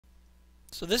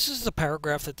So this is the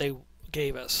paragraph that they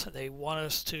gave us. They want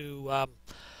us to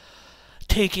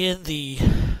take in the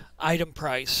item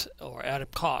price or item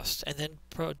cost and then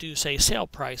produce a sale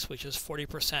price which is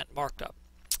 40% marked up.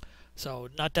 So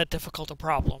not that difficult a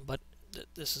problem, but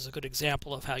this is a good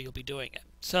example of how you'll be doing it.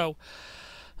 So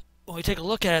when we take a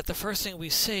look at it, the first thing we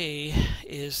see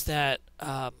is that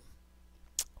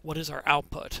what is our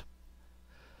output?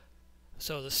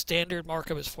 So the standard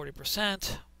markup is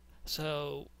 40%.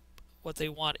 So what they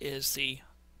want is the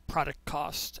product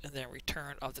cost and then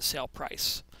return of the sale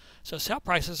price. So sale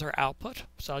prices are output,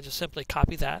 so I'll just simply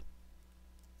copy that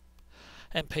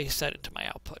and paste that into my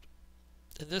output.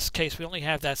 In this case, we only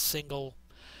have that single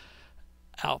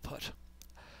output.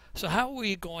 So how are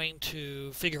we going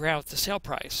to figure out the sale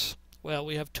price? Well,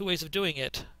 we have two ways of doing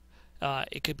it.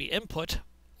 It could be input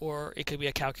or it could be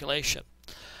a calculation.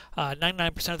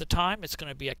 99% of the time it's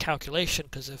going to be a calculation,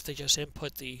 because if they just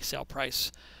input the sale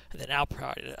price and then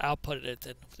output it,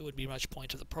 then there wouldn't be much point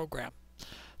to the program.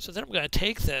 So then I'm going to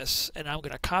take this and I'm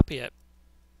going to copy it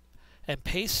and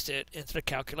paste it into the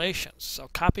calculations. So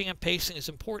copying and pasting is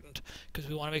important because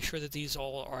we want to make sure that these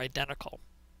all are identical.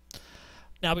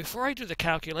 Now before I do the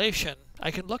calculation,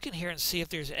 I can look in here and see if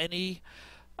there's any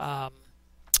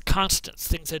constants,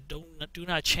 things that do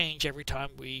not change every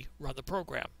time we run the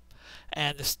program.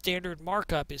 And the standard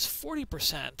markup is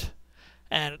 40%,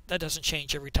 and that doesn't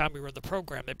change every time we run the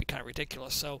program. That'd be kind of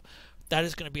ridiculous. So that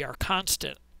is going to be our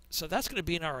constant. So that's going to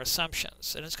be in our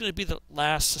assumptions, and it's going to be the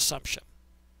last assumption.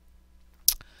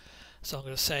 So I'm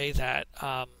going to say that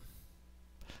I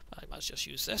must just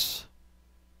use this.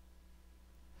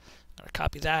 I'm going to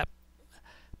copy that,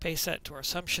 paste that into our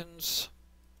assumptions.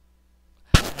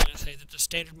 I'm going to say that the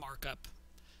standard markup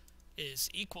is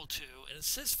equal to, and it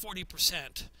says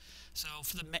 40%. So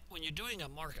for when you're doing a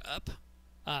markup,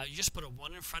 you just put a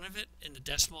 1 in front of it in the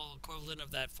decimal equivalent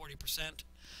of that 40%.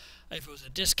 If it was a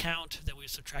discount, then we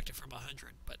subtract it from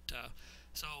 100. But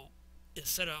so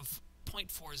instead of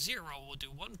 0.40, we'll do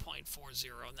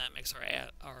 1.40, and that makes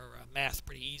our math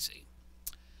pretty easy.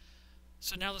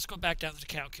 So now let's go back down to the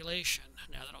calculation,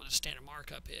 now that I know what the standard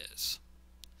markup is.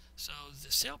 So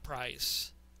the sale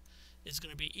price is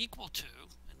going to be equal to,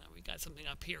 and now we got something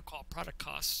up here called product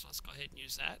costs. So let's go ahead and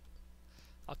use that.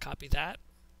 I'll copy that,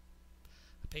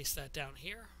 paste that down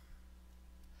here,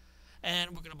 and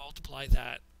we're going to multiply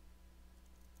that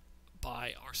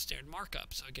by our standard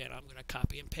markup. So again, I'm going to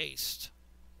copy and paste.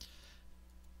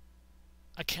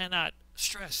 I cannot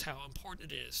stress how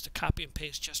important it is to copy and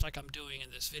paste just like I'm doing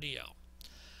in this video,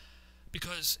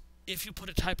 because if you put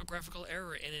a typographical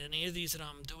error in any of these that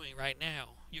I'm doing right now,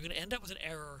 you're going to end up with an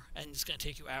error, and it's going to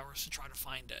take you hours to try to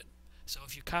find it. So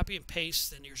if you copy and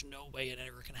paste, then there's no way an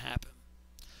error can happen.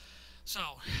 So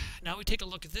now we take a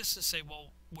look at this and say,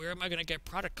 well, where am I going to get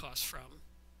product costs from?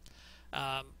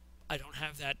 I don't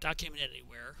have that documented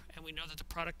anywhere, and we know that the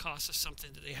product cost is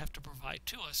something that they have to provide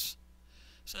to us.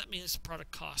 So that means the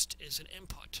product cost is an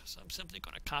input. So I'm simply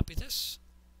going to copy this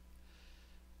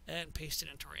and paste it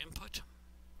into our input.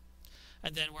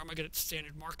 And then where am I going to get the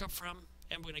standard markup from?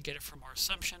 And we're going to get it from our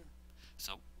assumption.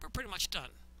 So we're pretty much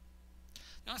done.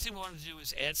 The only thing we want to do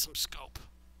is add some scope.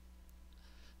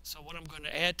 So what I'm going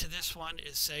to add to this one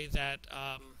is say that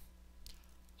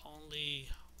only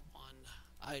one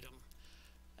item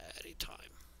at a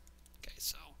time. Okay,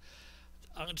 so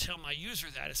I'm going to tell my user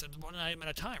that. I said one item at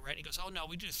a time, right? And he goes, oh no,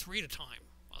 we do 3 at a time.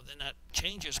 Well, then that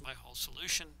changes my whole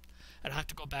solution, and I have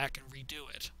to go back and redo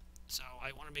it. So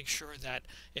I want to make sure that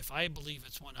if I believe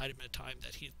it's one item at a time,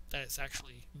 that is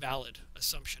actually valid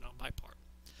assumption on my part.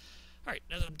 All right,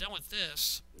 now that I'm done with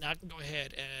this, now I can go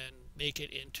ahead and make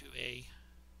it into a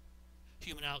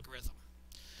human algorithm.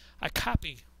 I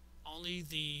copy only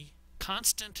the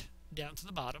constant down to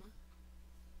the bottom,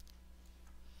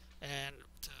 and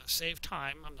to save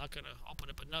time, I'm not going to open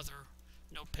up another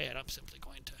notepad. I'm simply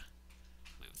going to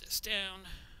move this down.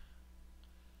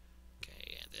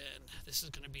 Okay, and then this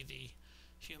is going to be the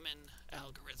human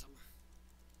algorithm.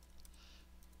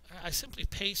 I simply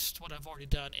paste what I've already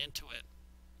done into it.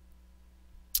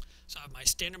 So I have my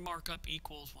standard markup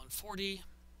equals 140,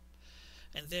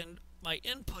 and then my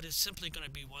input is simply going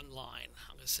to be one line.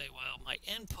 I'm going to say, well, my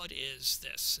input is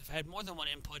this. If I had more than one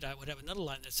input, I would have another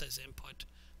line that says input,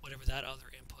 whatever that other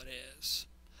input is.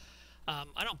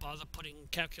 I don't bother putting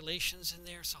calculations in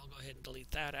there, so I'll go ahead and delete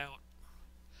that out.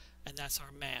 And that's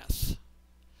our math.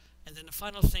 And then the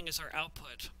final thing is our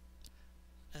output,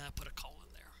 and I put a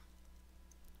colon there.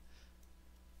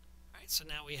 All right, so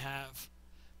now we have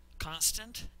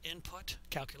constant, input,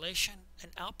 calculation,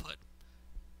 and output.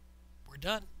 We're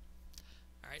done.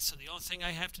 All right, so the only thing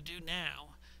I have to do now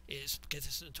is get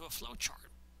this into a flow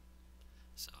chart.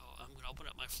 So I'm I'm going to open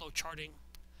up my flow charting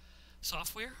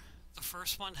software. The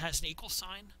first one has an equal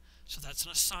sign, so that's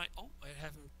an assign. Oh, I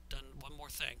haven't done one more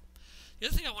thing. The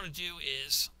other thing I want to do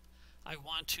is I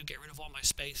want to get rid of all my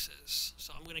spaces.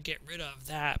 So I'm going to get rid of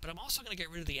that, but I'm also going to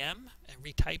get rid of the M and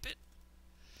retype it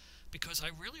because I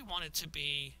really want it to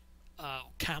be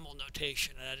camel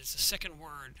notation. And that is the second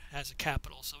word has a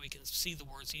capital so we can see the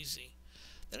words easy.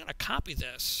 Then I'm going to copy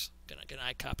this. I'm going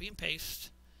to copy and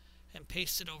paste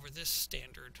it over this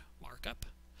standard markup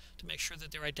to make sure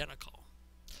that they're identical.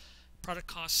 Product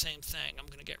cost, same thing. I'm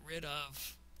going to get rid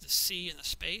of the C in the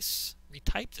space,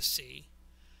 retype the C,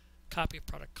 copy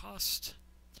product cost,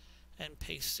 and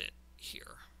paste it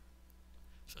here.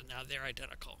 So now they're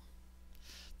identical.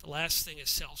 The last thing is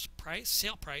sale price.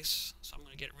 So I'm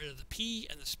going to get rid of the P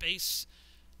and the space,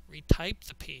 retype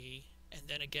the P, and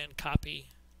then again copy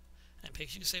and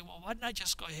paste. You can say, well, why didn't I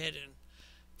just go ahead and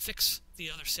fix the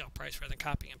other sale price rather than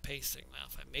copying and pasting? Well,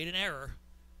 if I made an error,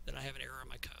 then I have an error in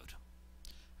my code.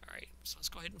 Alright, so let's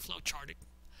go ahead and flow chart it.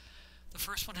 The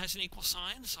first one has an equal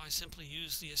sign, so I simply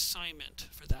use the assignment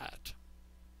for that.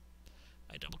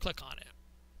 I double click on it.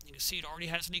 You can see it already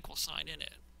has an equal sign in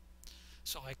it.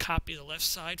 So I copy the left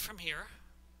side from here.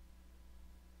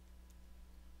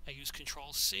 I use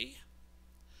Control C,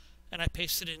 and I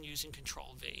paste it in using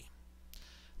Control V.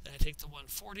 Then I take the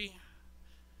 140, and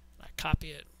I copy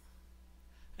it,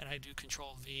 and I do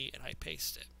Control V, and I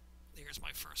paste it. Here's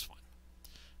my first one.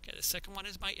 Okay, the second one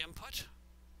is my input.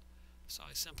 So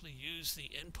I simply use the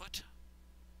input.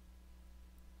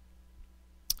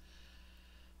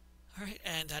 Alright,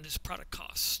 and that is product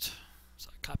cost. So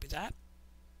I copy that,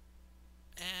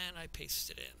 and I paste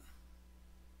it in.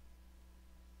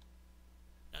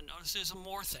 Now notice there's a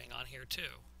more thing on here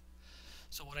too.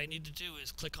 So what I need to do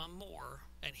is click on more,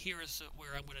 and here is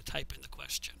where I'm going to type in the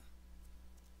question.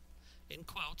 In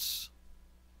quotes,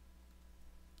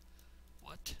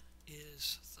 what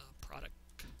is the product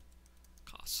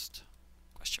cost?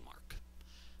 Question mark.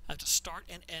 I have to start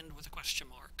and end with a question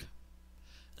mark.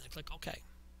 And then click OK.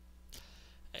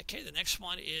 Okay, the next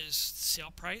one is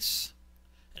sale price,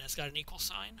 and it's got an equal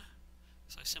sign.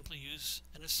 So I simply use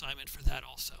an assignment for that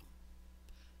also.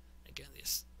 Again,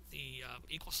 the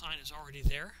equal sign is already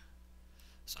there.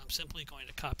 So I'm simply going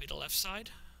to copy the left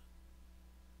side.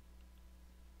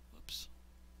 Whoops.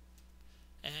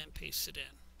 And paste it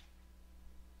in.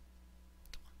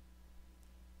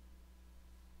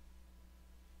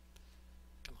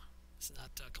 It's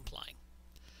not complying.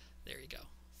 There you go.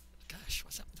 Gosh,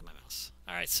 what's happened to my mouse?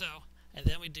 Alright, so, and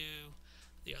then we do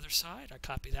the other side. I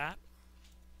copy that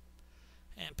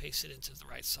and paste it into the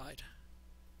right side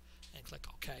and click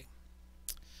OK.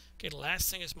 Okay, the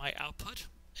last thing is my output,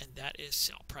 and that is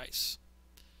sale price.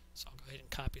 So I'll go ahead and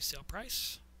copy sale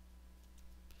price,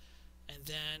 and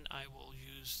then I will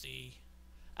use the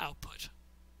output.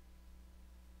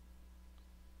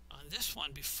 On this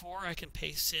one, before I can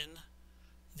paste in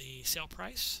the sale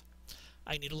price,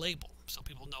 I need a label so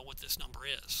people know what this number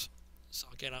is. So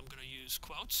again, I'm going to use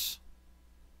quotes,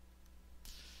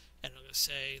 and I'm going to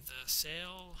say the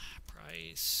sale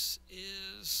price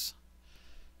is,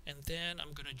 and then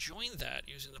I'm going to join that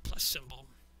using the plus symbol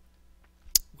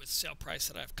with sale price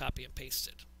that I've copy and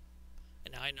pasted.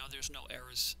 And now I know there's no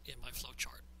errors in my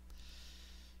flowchart.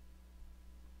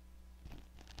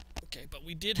 Okay, but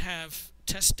we did have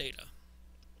test data.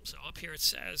 So up here it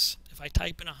says if I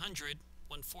type in 100,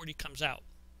 140 comes out.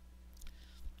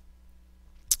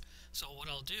 So what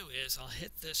I'll do is I'll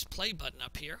hit this play button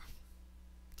up here,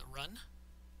 the run.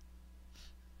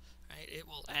 Right, it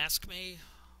will ask me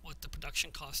what the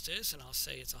production cost is, and I'll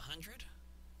say it's 100.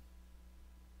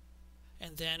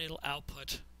 And then it'll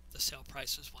output the sale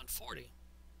price is 140.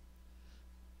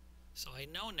 So I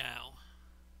know now.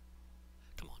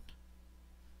 Come on.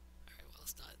 All right, well,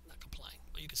 it's not complying.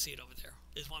 Well, you can see it over there.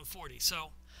 It's 140.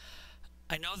 So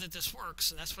I know that this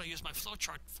works, and that's what I use my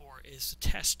flowchart for, is to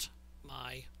test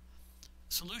my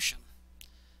solution.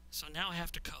 So now I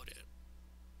have to code it.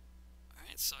 All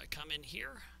right, so I come in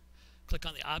here, click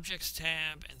on the Objects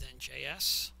tab, and then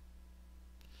JS.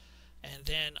 And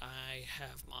then I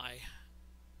have my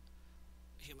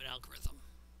human algorithm.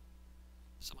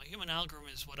 So my human algorithm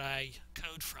is what I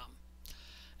code from.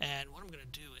 And what I'm going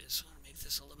to do is I'm going to make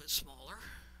this a little bit smaller.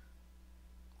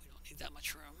 We don't need that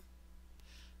much room.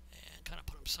 And kind of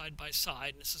put them side by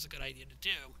side, and this is a good idea to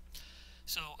do.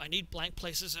 So I need blank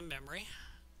places in memory.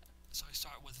 So I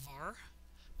start with var.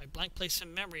 My blank place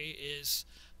in memory is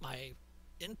my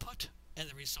input and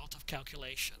the result of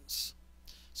calculations.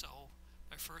 So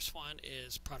my first one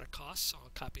is product cost, so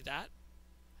I'll copy that,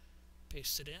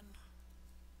 paste it in,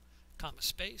 comma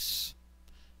space,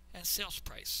 and sales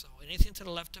price. So anything to the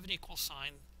left of an equal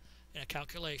sign, in a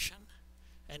calculation,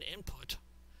 and input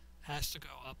has to go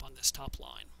up on this top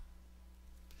line.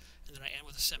 And then I end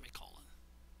with a semicolon.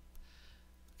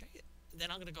 Okay. Then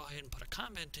I'm going to go ahead and put a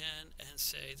comment in and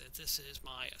say that this is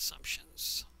my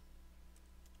assumptions.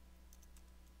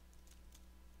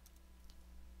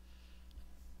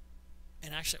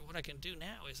 And actually what I can do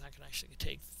now is I can actually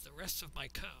take the rest of my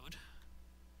code,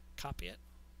 copy it.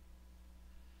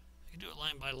 I can do it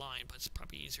line by line, but it's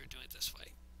probably easier doing it this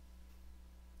way.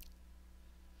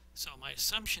 So my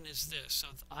assumption is this. So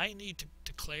I need to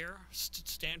declare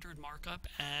standard markup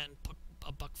and put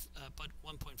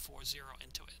 1.40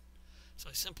 into it. So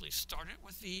I simply start it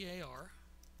with VAR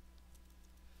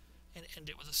and end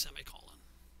it with a semicolon.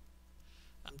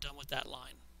 I'm done with that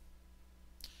line.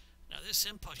 Now this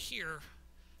input here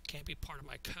can't be part of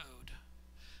my code,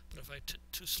 but if I took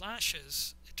 2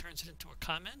 slashes, it turns it into a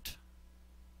comment,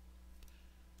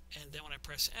 and then when I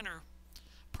press enter,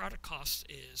 product cost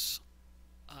is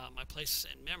my place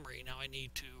in memory. Now I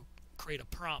need to create a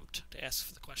prompt to ask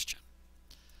for the question.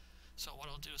 So what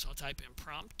I'll do is I'll type in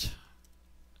prompt,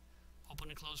 open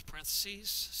and close parentheses,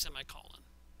 semicolon.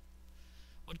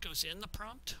 What goes in the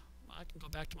prompt? Well, I can go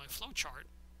back to my flowchart.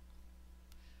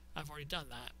 I've already done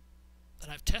that.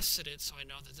 And I've tested it so I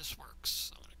know that this works.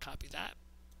 So I'm going to copy that.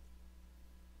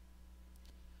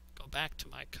 Go back to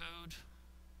my code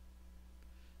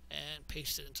and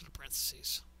paste it into the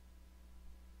parentheses.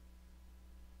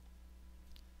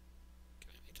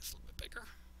 Okay, maybe just a little bit bigger.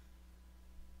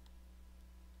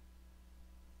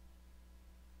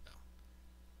 Oh.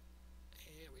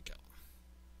 Here we go.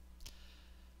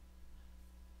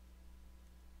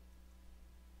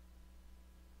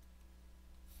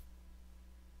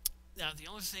 Now the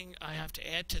only thing I have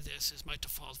to add to this is my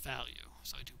default value.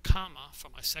 So I do comma for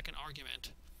my second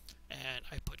argument, and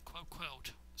I put quote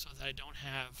quote so that I don't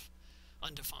have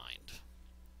undefined.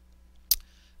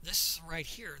 This right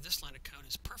here, this line of code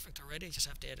is perfect already. I just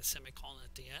have to add a semicolon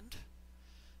at the end.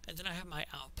 And then I have my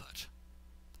output.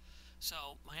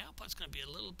 So my output is going to be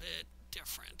a little bit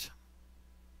different.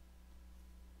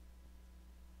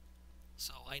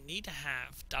 So I need to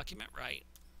have document write,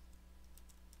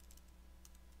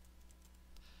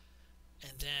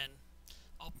 and then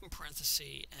open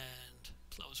parenthesis and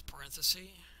close parenthesis,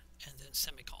 and then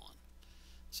semicolon.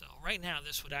 So right now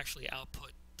this would actually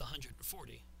output the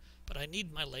 140, but I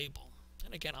need my label.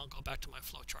 And again, I'll go back to my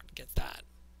flowchart and get that.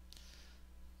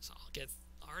 So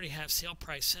I already have sale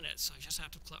price in it, so I just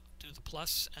have to do the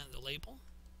plus and the label.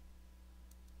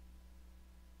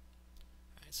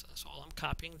 Alright, so that's all I'm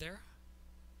copying there.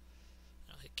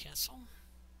 I'll hit cancel.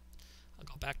 I'll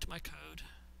go back to my code,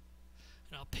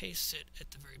 and I'll paste it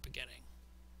at the very beginning.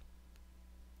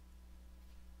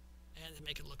 And to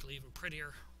make it look even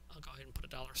prettier, I'll go ahead and put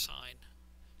a $sign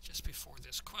just before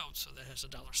this quote so that it has a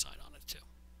 $sign on it too.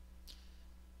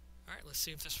 Alright, let's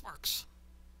see if this works.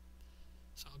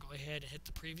 So I'll go ahead and hit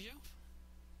the preview.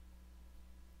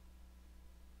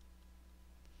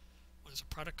 What is the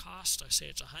product cost? I say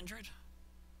it's 100.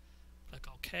 Click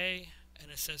OK, and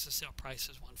it says the sale price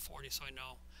is 140, so I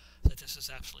know that this is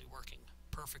absolutely working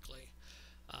perfectly.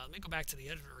 Let me go back to the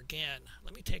editor again.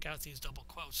 Let me take out these double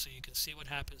quotes so you can see what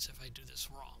happens if I do this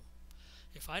wrong.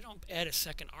 If I don't add a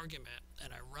second argument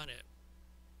and I run it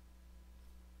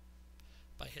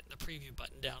by hitting the preview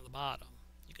button down the bottom,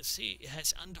 you can see it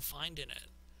has undefined in it.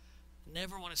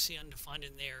 Never want to see undefined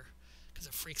in there because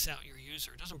it freaks out your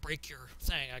user. It doesn't break your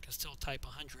thing. I can still type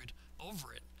 100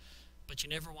 over it, but you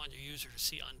never want your user to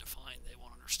see undefined. They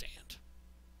won't understand.